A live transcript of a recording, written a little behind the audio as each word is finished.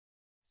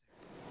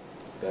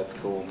That's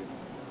cool.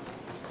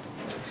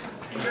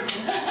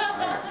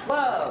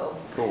 Whoa.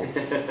 Cool.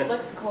 It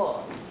looks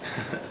cool.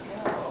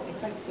 No,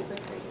 it's like super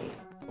creepy.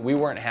 We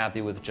weren't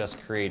happy with just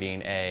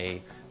creating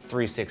a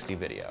 360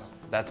 video.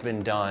 That's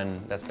been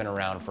done, that's been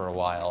around for a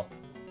while.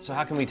 So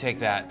how can we take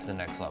that to the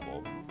next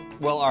level?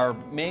 Well, our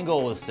main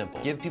goal was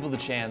simple. Give people the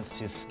chance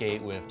to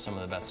skate with some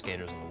of the best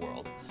skaters in the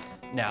world.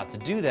 Now, to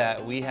do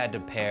that, we had to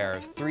pair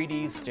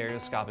 3D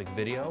stereoscopic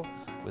video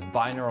with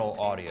binaural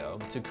audio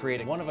to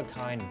create a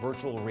one-of-a-kind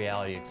virtual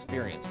reality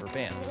experience for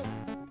fans.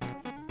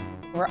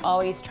 We're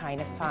always trying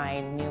to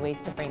find new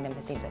ways to bring them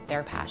to things that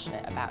they're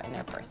passionate about in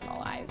their personal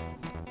lives.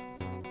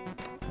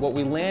 What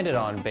we landed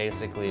on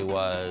basically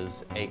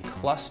was a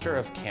cluster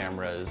of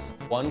cameras,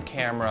 one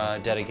camera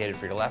dedicated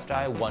for your left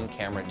eye, one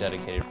camera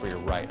dedicated for your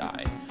right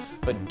eye,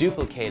 but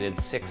duplicated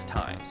 6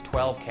 times,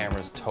 12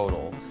 cameras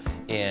total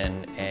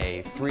in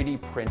a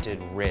 3D printed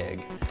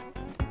rig.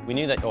 We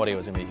knew that audio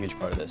was going to be a huge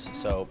part of this,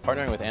 so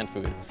partnering with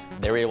Antfood,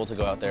 they were able to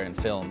go out there and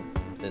film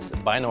this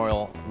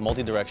binaural,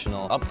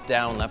 multi-directional, up,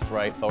 down, left,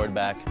 right, forward,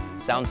 back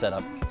sound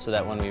setup, so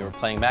that when we were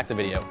playing back the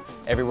video,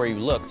 everywhere you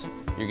looked,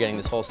 you're getting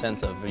this whole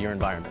sense of your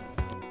environment.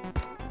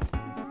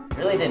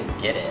 Really didn't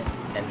get it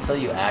until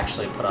you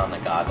actually put on the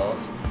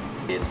goggles.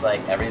 It's like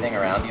everything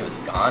around you is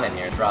gone and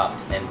you're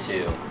dropped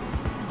into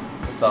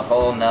just a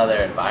whole nother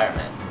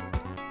environment.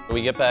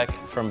 We get back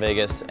from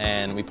Vegas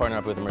and we partner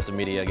up with Immersive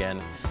Media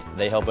again.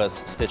 They help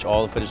us stitch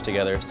all the footage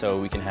together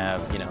so we can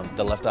have,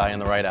 the left eye and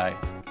the right eye.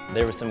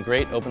 There was some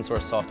great open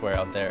source software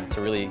out there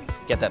to really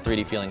get that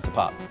 3D feeling to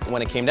pop.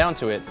 When it came down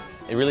to it,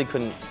 it really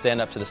couldn't stand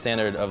up to the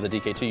standard of the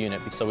DK2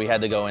 unit, so we had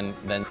to go and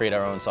then create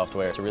our own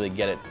software to really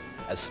get it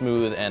as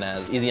smooth and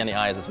as easy on the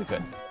eyes as we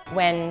could.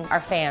 When our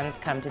fans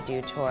come to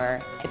do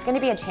tour, it's going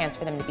to be a chance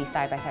for them to be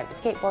side by side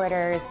with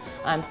skateboarders,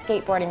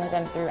 skateboarding with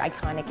them through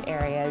iconic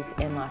areas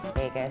in Las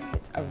Vegas.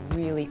 It's a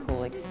really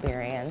cool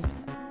experience.